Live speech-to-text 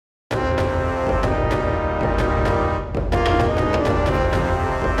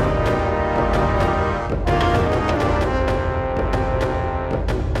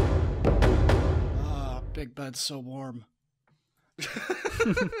it's so warm.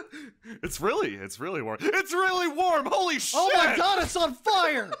 It's really warm. It's really warm. Holy shit! Oh my god, it's on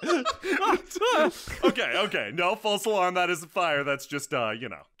fire! Okay. No, false alarm. That isn't fire. That's just,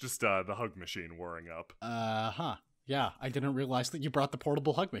 the hug machine whirring up. Yeah, I didn't realize that you brought the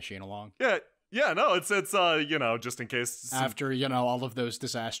portable hug machine along. Yeah, no, it's just in case. After, all of those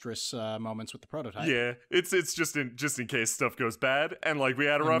disastrous moments with the prototype. Yeah, it's just in case stuff goes bad, and, like, we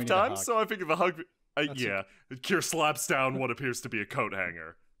had a rough time, so I figured the hug... Kier slaps down what appears to be a coat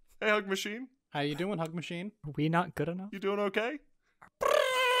hanger. Hey, hug machine. How you doing, hug machine? Are we not good enough? You doing okay?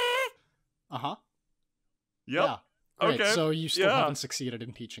 Uh-huh. Yep. Yeah. Great. Okay. So you still haven't succeeded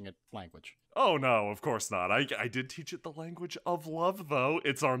in teaching it language. Oh, no, of course not. I did teach it the language of love, though.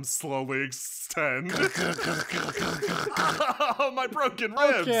 Its arms slowly extend. Oh, my broken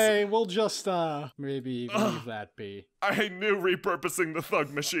ribs! Okay, we'll just, maybe leave that be. I knew repurposing the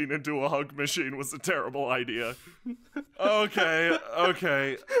thug machine into a hug machine was a terrible idea. Okay.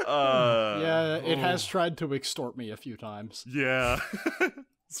 Yeah, it has tried to extort me a few times. Yeah.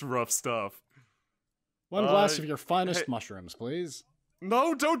 It's rough stuff. One glass of your finest mushrooms, please.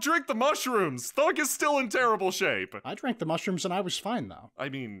 No, don't drink the mushrooms! Thug is still in terrible shape! I drank the mushrooms and I was fine, though. I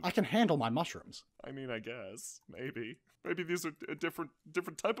mean... I can handle my mushrooms. I mean, I guess. Maybe. Maybe these are a different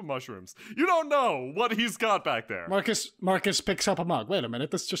type of mushrooms. You don't know what he's got back there! Marcus picks up a mug. Wait a minute,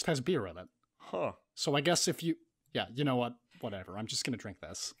 this just has beer in it. Huh. So I guess if you... Yeah, you know what? Whatever, I'm just gonna drink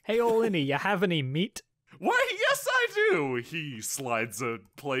this. Hey, Olinny, you have any meat? Why, yes I do! He slides a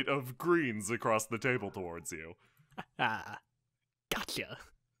plate of greens across the table towards you. Gotcha.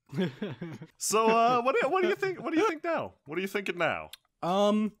 So, what do you think? What do you think now? What are you thinking now?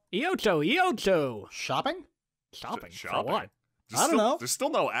 Iocho. Shopping? Shopping? Shopping? For what? I don't know. There's still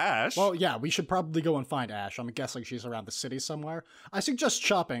no Ash. Well, yeah, we should probably go and find Ash. I'm guessing she's around the city somewhere. I suggest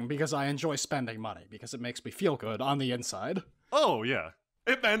shopping because I enjoy spending money, because it makes me feel good on the inside. Oh, yeah.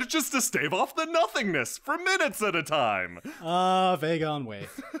 It manages to stave off the nothingness for minutes at a time. Vagon, wait.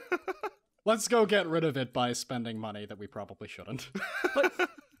 Let's go get rid of it by spending money that we probably shouldn't. But,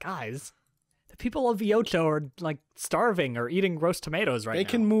 guys, the people of Iocho are, like, starving or eating roast tomatoes right now. They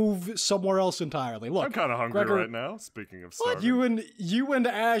can move somewhere else entirely. Look, I'm kind of hungry right now, speaking of starving. What? You and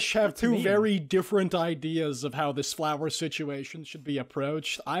Ash have two very different ideas of how this flower situation should be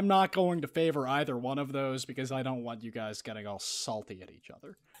approached. I'm not going to favor either one of those because I don't want you guys getting all salty at each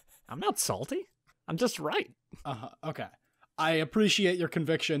other. I'm not salty. I'm just right. Okay. I appreciate your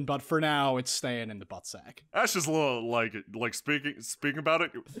conviction, but for now, it's staying in the butt sack. Ash is a little, like speaking about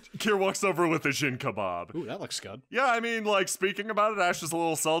it, Kier walks over with a Jin kebab. Ooh, that looks good. Yeah, I mean, like, speaking about it, Ash is a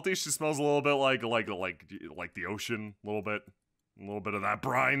little salty. She smells a little bit like the ocean, a little bit of that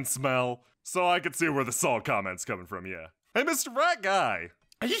brine smell. So I could see where the salt comment's coming from, yeah. Hey, Mr. Rat Guy.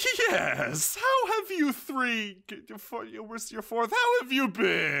 Yes, how have you three, where's your fourth, how have you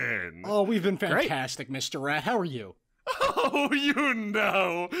been? Oh, we've been fantastic, Mr. Rat, how are you? Oh, doing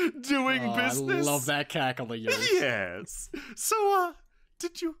business. I love that cackle of yours. Yes. So,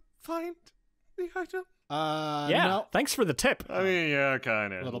 did you find the item? Yeah. No. Thanks for the tip. I mean, yeah,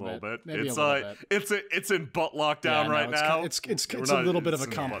 kind of a little bit. Maybe It's a little bit. it's in butt lockdown right now. It's a little bit of a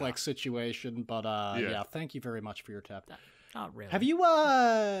complex situation, but yeah. Thank you very much for your tip. Not really. Have you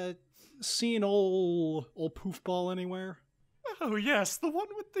seen old Poofball anywhere? Oh yes, the one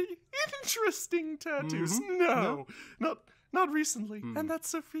with the interesting tattoos. No, not recently, and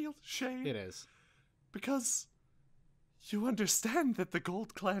that's a real shame. It is. Because you understand that the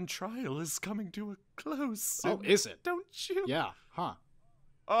Gold Clan trial is coming to a close soon, oh, is it? Don't you? Yeah, huh.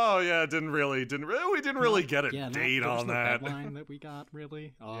 Oh yeah, we didn't really get a date on that. Deadline that we got,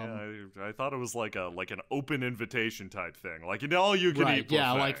 really. Yeah, I thought it was like an open invitation type thing, like an all you can eat buffet.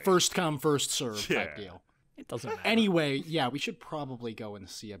 Yeah, like first come first serve type deal. It doesn't matter. Anyway, yeah, we should probably go and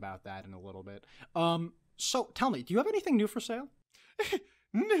see about that in a little bit. So tell me, do you have anything new for sale?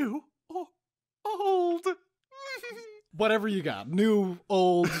 New or old? Whatever you got. New,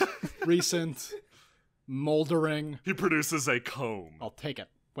 old, recent, moldering. He produces a comb. I'll take it.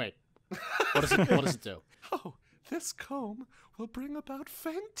 Wait. What does it do? Oh, this comb will bring about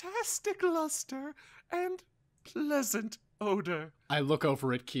fantastic luster and pleasant odor. I look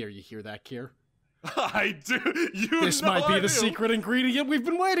over at Kier. You hear that, Kier? I do. This might be the secret ingredient we've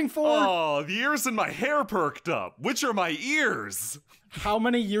been waiting for. Oh, the ears in my hair perked up. Which are my ears? How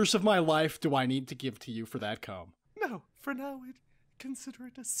many years of my life do I need to give to you for that comb? No, for now, consider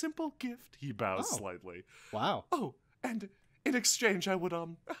it a simple gift. He bows slightly. Wow. Oh, and in exchange, I would,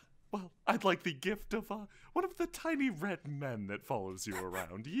 I'd like the gift of, one of the tiny red men that follows you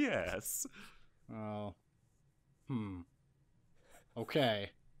around. Yes. Oh.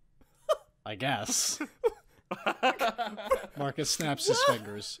 Okay. I guess. Marcus snaps his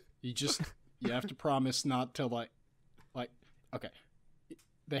fingers. You have to promise not to okay.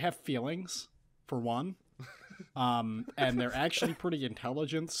 They have feelings, for one. And they're actually pretty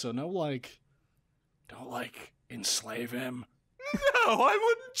intelligent, so don't enslave him. No, I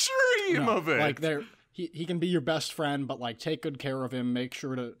wouldn't dream of it. Like he can be your best friend, but like take good care of him, make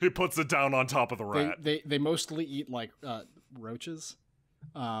sure to... He puts it down on top of the rat. They mostly eat like roaches.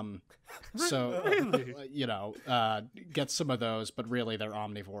 So Really? Get some of those, but really they're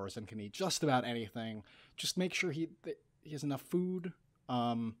omnivores and can eat just about anything. Just make sure he has enough food.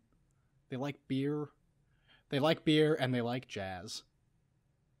 They like beer. They like beer and they like jazz.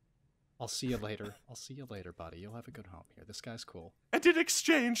 I'll see you later. I'll see you later, buddy. You'll have a good home here. This guy's cool. And in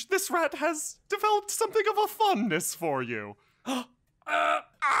exchange, this rat has developed something of a fondness for you.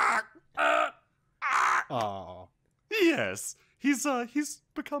 Oh. Yes. He's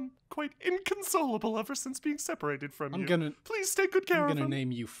become quite inconsolable ever since being separated from you. Please take good care of him. I'm gonna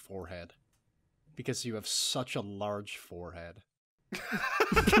name you Forehead. Because you have such a large forehead.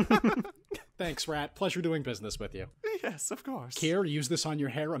 Thanks, Rat. Pleasure doing business with you. Yes, of course. Kier, use this on your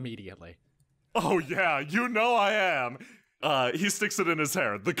hair immediately. Oh yeah, you know I am. He sticks it in his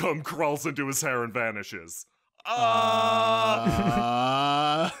hair. The cum crawls into his hair and vanishes. I'm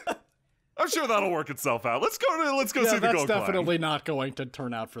sure that'll work itself out. Let's go see the gold That's definitely not going to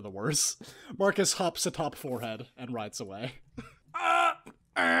turn out for the worse. Marcus hops atop Forehead and rides away.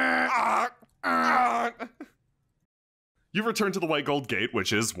 You return to the White Gold Gate,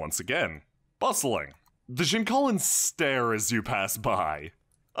 which is, once again, bustling. The Jinkolans stare as you pass by.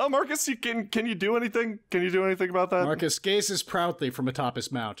 Marcus, can you do anything? Can you do anything about that? Marcus gazes proudly from atop his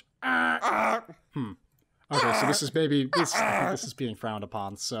mount. Okay, so this is this is being frowned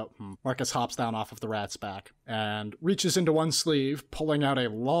upon, so Marcus hops down off of the rat's back and reaches into one sleeve, pulling out a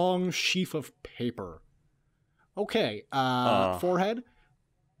long sheaf of paper. Okay, Forehead,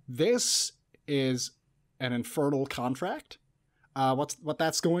 this is an infernal contract. What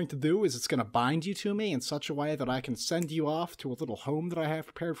that's going to do is it's going to bind you to me in such a way that I can send you off to a little home that I have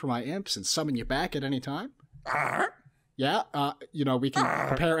prepared for my imps and summon you back at any time. Yeah, we can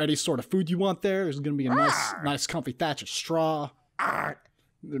prepare any sort of food you want there. There's going to be a nice comfy thatch of straw.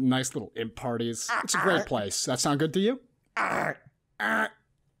 Nice little imp parties. It's a great place. That sound good to you?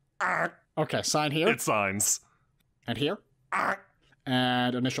 Okay, sign here. It signs. And here.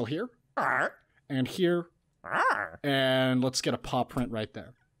 And initial here. And here. And let's get a paw print right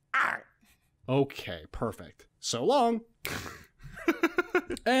there. Okay, perfect. So long.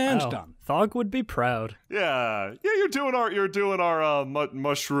 And done. Thog would be proud. Yeah, you're doing our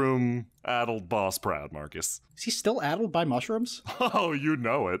mushroom addled boss proud, Marcus. Is he still addled by mushrooms? Oh, you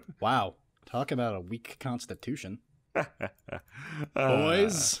know it. Wow. Talk about a weak constitution.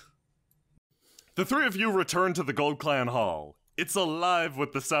 Boys. The three of you return to the Gold Clan Hall. It's alive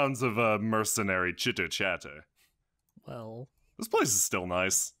with the sounds of mercenary chitter-chatter. Well, this place is still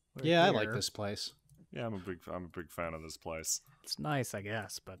nice. Yeah, I like this place. Yeah, I'm a big fan of this place. It's nice, I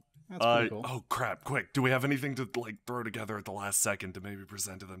guess, but that's pretty cool. Oh crap, quick. Do we have anything to throw together at the last second to maybe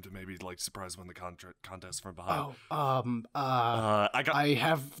present to them to maybe surprise win the contest from behind? I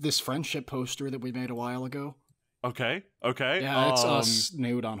have this friendship poster that we made a while ago. Okay. Yeah, it's us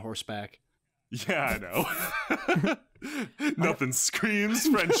nude on horseback. Yeah, I know. Nothing screams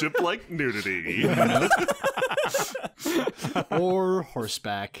friendship like nudity. Or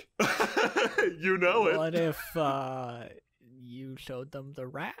horseback. You know it. What if you showed them the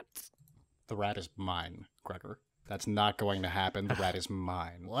rat? The rat is mine, Gregor. That's not going to happen. The rat is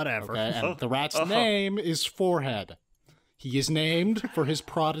mine. Whatever. Okay? And the rat's name is Forehead. He is named for his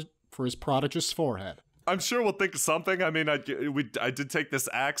prodigious forehead. I'm sure we'll think of something. I mean, I did take this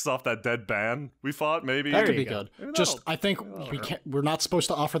axe off that dead band we fought. Maybe that could be good. Just, I think we're not supposed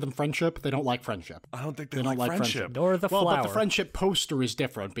to offer them friendship. They don't like friendship. I don't think they don't like friendship. Nor the flower. But the friendship poster is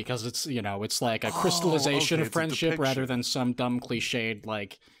different because it's it's like a crystallization of friendship rather than some dumb cliched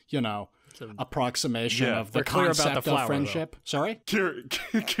approximation of the concept of friendship. Though. Sorry?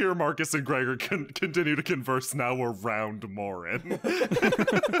 Kier, Marcus, and Gregor can continue to converse now around Morin.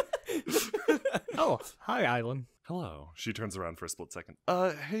 Oh, hi, Island. Hello. She turns around for a split second.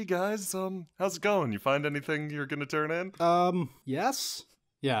 Hey guys, how's it going? You find anything you're gonna turn in? Yes.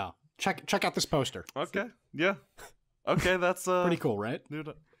 Yeah. Check out this poster. Okay. Yeah. Okay, that's pretty cool, right?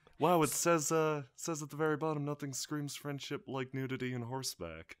 Wow, it says at the very bottom, nothing screams friendship like nudity and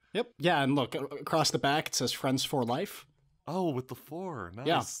horseback. Yep. Yeah, and look, across the back it says friends for life. Oh, with the 4.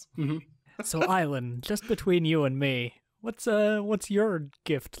 Nice. Yeah. Mm-hmm. So, Island, just between you and me, what's your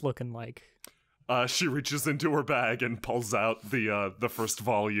gift looking like? She reaches into her bag and pulls out the first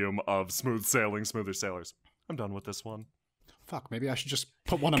volume of Smooth Sailing, Smoother Sailors. I'm done with this one. Fuck, maybe I should just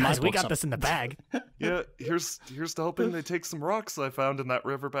put one of my Guys, books we got up. this in the bag. Yeah, here's to hoping they take some rocks I found in that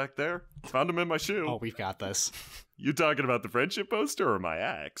river back there. Found them in my shoe. Oh, we've got this. You talking about the friendship poster or my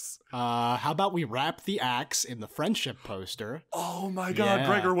axe? How about we wrap the axe in the friendship poster? Oh my god, Yeah.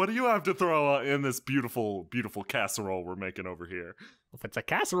 Gregor, what do you have to throw in this beautiful, beautiful casserole we're making over here? If it's a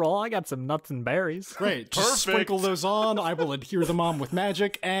casserole, I got some nuts and berries. Great, just Perfect. sprinkle those on. I will adhere them on with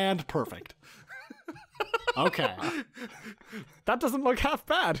magic, and perfect. Okay. That doesn't look half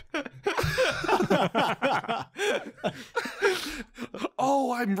bad.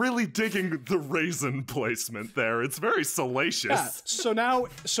 Oh, I'm really digging the raisin placement there. It's very salacious. Yeah, so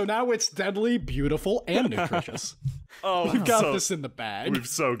now it's deadly, beautiful, and nutritious. Oh, We've got this in the bag. We've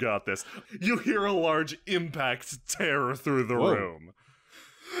so got this. You hear a large impact tear through the Whoa. room.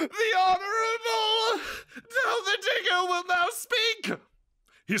 The Honorable the Digger will now speak.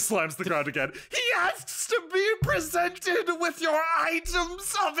 He slams the ground again. He asks to be presented with your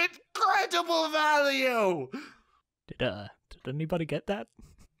items of incredible value. Did anybody get that?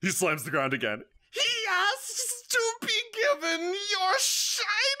 He slams the ground again. He asks to be given your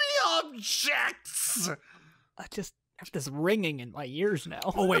shiny objects. I just have this ringing in my ears now.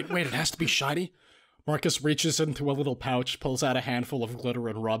 Oh, wait, it has to be shiny? Marcus reaches into a little pouch, pulls out a handful of glitter,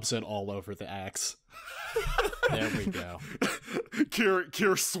 and rubs it all over the axe. There we go.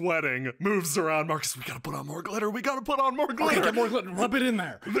 Kier sweating, moves around. Marcus, we gotta put on more glitter. We gotta put on more glitter. Okay, get more glitter. Rub it in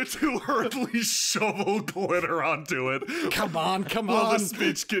there. The two hurriedly shovel glitter onto it. Come on. While the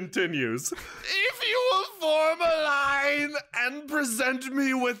speech continues. If you will form a line and present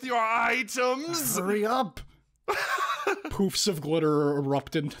me with your items. Hurry up. Poofs of glitter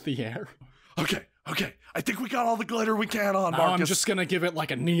erupt into the air. Okay. I think we got all the glitter we can on, Now Marcus. I'm just gonna give it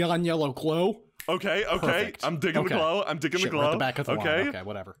like a neon yellow glow. Okay. Perfect. I'm digging Okay. the glow. Shit, the glow. we're at the back of the okay. line. Okay,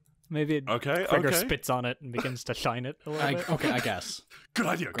 whatever. Maybe Okay. Gregor spits on it and begins to shine it a little bit. Okay, I guess. Good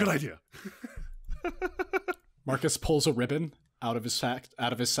idea. Marcus pulls a ribbon out of his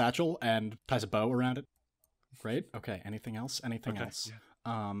satchel and ties a bow around it. Great. Okay. Anything else?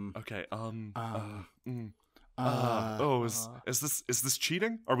 Yeah. Okay. Is this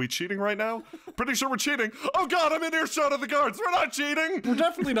cheating? Are we cheating right now? Pretty sure we're cheating. Oh god, I'm in earshot of the guards. We're not cheating. We're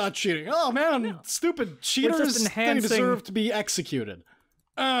definitely not cheating. Oh man, stupid cheaters! They enhancing- deserve to be executed.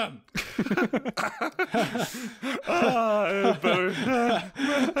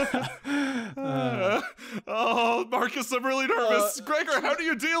 Oh, Marcus, I'm really nervous. Gregor, how do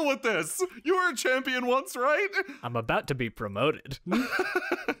you deal with this? You were a champion once, right? I'm about to be promoted.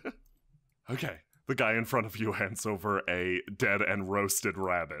 Okay. The guy in front of you hands over a dead and roasted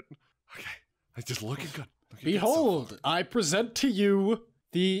rabbit. Okay. It's just looking good. Behold, I present to you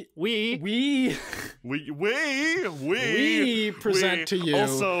the we present to you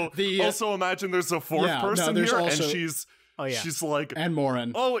Also imagine there's a fourth person there's here, also- and she's like, and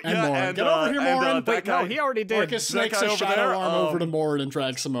Morin. oh and yeah, Morin. and Get over here, Morin. that Wait, guy, No, he already did. Marcus that snakes guy a over shadow there, arm over to Morin and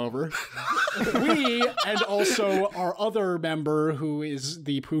drags him over. We, and also our other member who is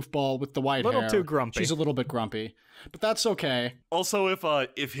the poofball with the white hair. Little too grumpy. She's a little bit grumpy, but that's okay. Also,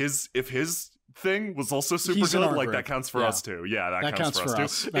 if his thing was also super He's in good, our like group. that counts for Yeah. us too. Yeah, that That counts for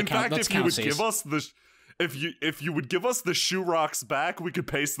us too. In fact, that's if you would countsies. give us the if you would give us the shoe rocks back, we could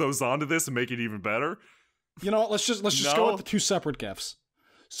paste those onto this and make it even better. You know what? Let's just No. go with the two separate gifts.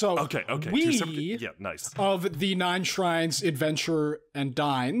 So Okay. we Two separate- yeah, nice. of the Nine Shrines Adventure and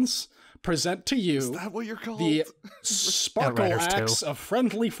Dines present to you Is that what you're called? the Sparkle Outriders too. Axe of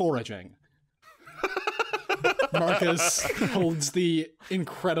Friendly Foraging. Marcus holds the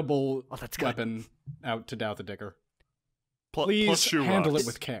incredible that's good. weapon out to Dow the Digger. Plus Please shoe handle rocks. it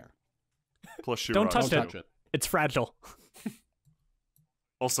with care. Plus shoe Don't rocks. touch Don't it. touch it. It's fragile.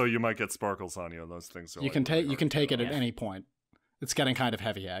 Also, you might get sparkles on you, and those things are. You like, can really take hard at to get any point. It's getting kind of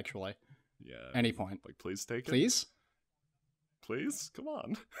heavy, actually. off. Yeah. Any point. Like, please take it. Please? Please, come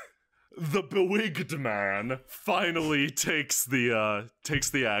on. The bewigged man finally takes the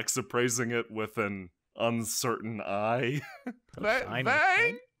axe, appraising it with an uncertain eye.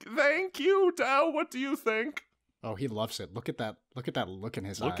 shiny, Thank you, Dow. What do you think? Oh, he loves it. Look at that look in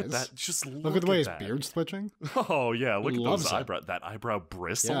his Look eyes. at that. Just Look at the way his that. beard's twitching. Oh yeah, look at Loves those it. eyebrow. That eyebrow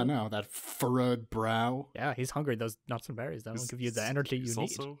bristle. Yeah, no, that furrowed brow. Yeah, he's hungry. Those nuts and berries, that'll give you the energy you He's need.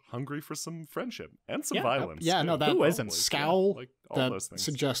 also hungry for some friendship and some Yeah, violence. Yeah, too. no, that Who isn't? Probably. scowl Yeah, like all those that things.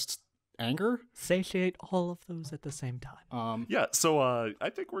 suggests anger. Satiate all of those at the same time. Yeah, so I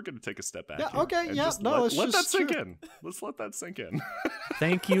think we're gonna take a step back. Yeah, here okay, and yeah, just no, let's let that just- sink sure. in. Let's let that sink in.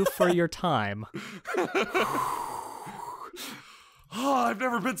 Thank you for your time. Oh, I've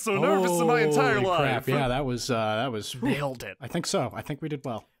never been so nervous in my entire Holy life. crap. Yeah, that was Nailed it. I think we did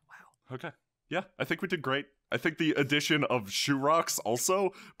well. Okay. Yeah, I think we did great. I think the addition of shoe rocks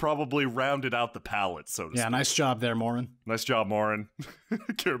also probably rounded out the palette, so to Yeah, speak. nice job there, Morin. Nice job, Morin.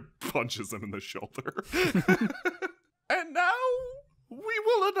 Kira punches him in the shoulder. And now we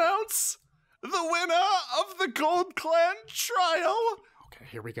will announce the winner of the Gold Clan trial. Okay,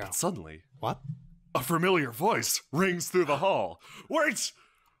 here we go. Suddenly, What? a familiar voice rings through the hall. Wait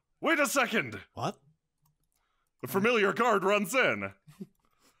a second. What? The familiar guard runs in.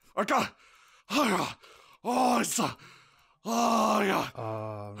 I got, oh, it's, oh yeah,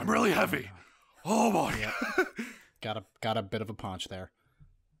 I'm really heavy. Oh boy. Got a bit of a punch there.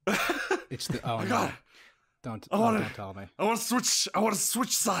 It's the I no. got it. Don't tell me. I want to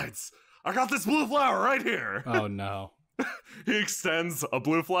switch sides. I got this blue flower right here. Oh no. He extends a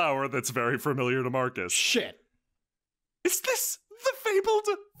blue flower that's very familiar to Marcus. Shit. Is this the fabled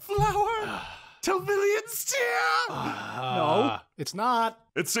flower? Telvillian's tear? No, it's not.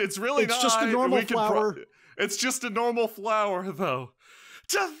 It's really It's not. just a normal We can flower. It's just a normal flower, though.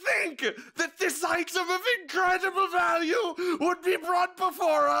 To think that this item of incredible value would be brought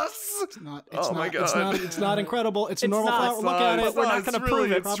before us. It's not. Oh my God. It's not incredible. It's a It's normal not. flower. It's Look at it. We're not gonna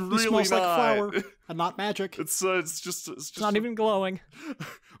prove it. It's Probably really smells not. like flower and not magic. It's just. It's not even glowing.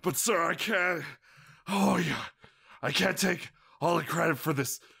 But sir, I can't. Oh yeah, I can't take all the credit for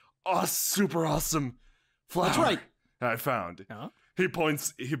this super awesome flower. That's right. I found. Huh? He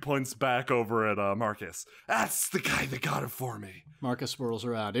points back over at Marcus. That's the guy that got it for me. Marcus swirls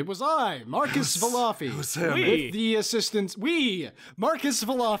around. It was I, Marcus Valafi. It was him. With the assistance, Marcus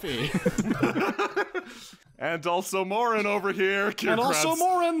Valafi. And also Morin over here. And also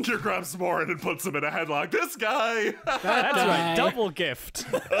Morin. Kier grabs Morin and puts him in a headlock. This guy. That's guy. a double gift.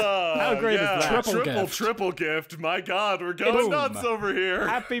 How great is that? Triple gift. My God, we're going Boom. nuts over here.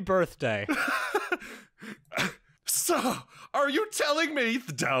 Happy birthday. So, are you telling me,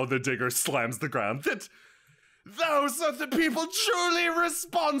 Dow the Digger slams the ground, that those are the people truly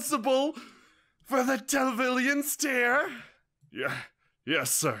responsible for the Telvillian tear? Yeah,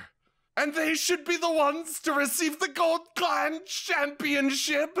 yes, sir. And they should be the ones to receive the Gold Clan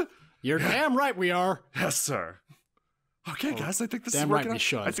Championship? You're damn right we are. Yes, sir. Okay, guys, I think this is Damn working right we out.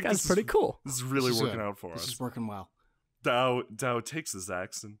 should. I think That's pretty cool. This is really This is working good. out for This us. is working well. Dow takes his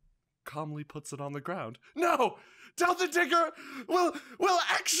axe and calmly puts it on the ground. No! Dow the Digger will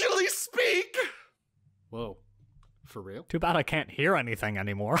actually speak! Whoa. For real? Too bad I can't hear anything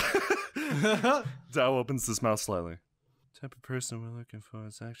anymore. Dow opens his mouth slightly. The type of person we're looking for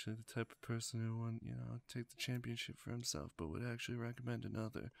is actually the type of person who won't, take the championship for himself, but would actually recommend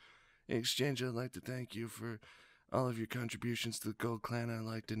another. In exchange, I'd like to thank you for all of your contributions to the Gold Clan. I'd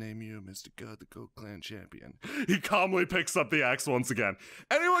like to name you Mr. God, the Gold Clan champion. He calmly picks up the axe once again.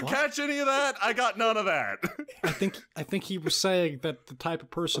 Anyone catch any of that? I got none of that. I think he was saying that the type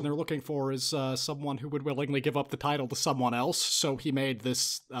of person they're looking for is someone who would willingly give up the title to someone else. So he made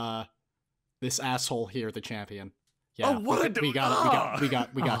this this asshole here the champion. Yeah, Oh, what we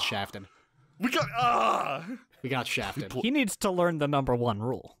got shafted. We got shafted. He needs to learn the #1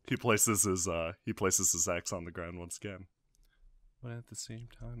 rule. He places his axe on the ground once again. But at the same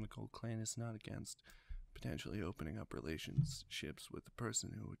time, the Gold Clan is not against potentially opening up relationships with the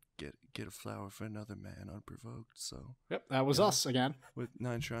person who would get a flower for another man unprovoked. So Yep, that was us again. with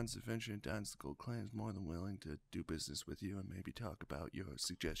 9 shrines of adventure and dines, the Gold Clan is more than willing to do business with you and maybe talk about your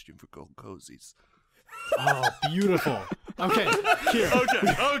suggestion for gold cozies. Oh, beautiful. Okay, here.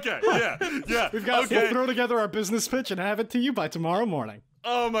 Okay, yeah. We've got to throw together our business pitch and have it to you by tomorrow morning.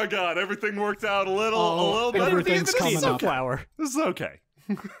 Oh my God, everything worked out a little better. everything's coming It's a up. flower. This is okay.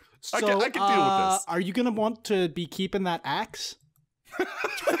 So, I can deal with this. Are you going to want to be keeping that axe?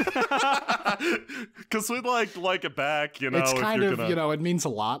 Because we'd like it back, It's if kind you're of, gonna, it means a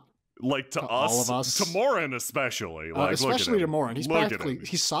lot. like to all us, of us. to Morin especially. Like, Especially look to at him. Morin. He's Look at practically, him.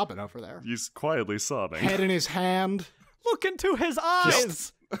 he's sobbing over there. He's quietly sobbing. Head in his hand. Look into his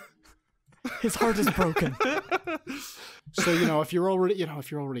eyes. His heart is broken. So, if you're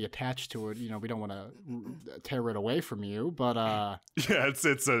already attached to it, we don't want to tear it away from you, but Yeah, it's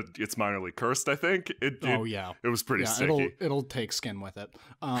minorly cursed, I think. It was pretty sticky. it'll take skin with it.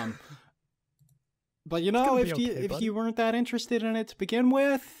 But gonna be if okay, if buddy. you weren't that interested in it to begin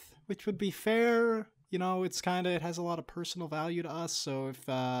with, which would be fair, it has a lot of personal value to us. So if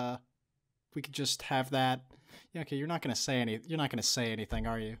we could just have that. Yeah, okay, you're not gonna say anything,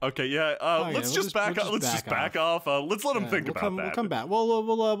 are you? Okay, yeah. Let's just back off. Let's just back off. Let's let him think about that. We'll come back.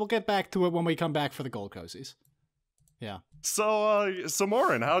 We'll get back to it when we come back for the gold cozies. Yeah. So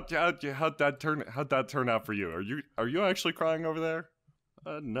Morin, how'd that turn out for you? Are you actually crying over there?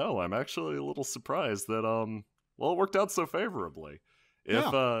 No, I'm actually a little surprised that it worked out so favorably.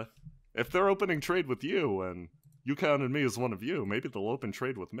 If if they're opening trade with you and you counted me as one of you, maybe they'll open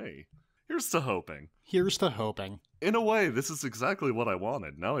trade with me. Here's to hoping. Here's to hoping. In a way, this is exactly what I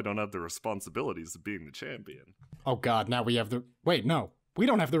wanted. Now I don't have the responsibilities of being the champion. Oh god, now we have the... Wait, no. We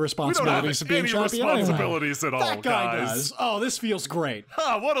don't have the responsibilities of being We don't have champion any responsibilities at all, That guy guys. does. Oh, this feels great.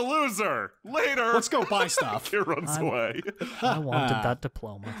 Ha, what a loser! Later! Let's go buy stuff. He runs away. I wanted that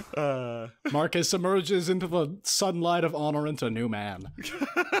diploma. Marcus emerges into the sunlight of honor into a new man.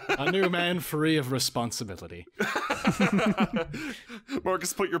 A new man free of responsibility.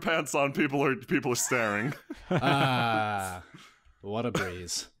 Marcus, put your pants on. People are staring. Ah, what a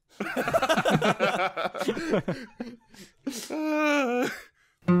breeze.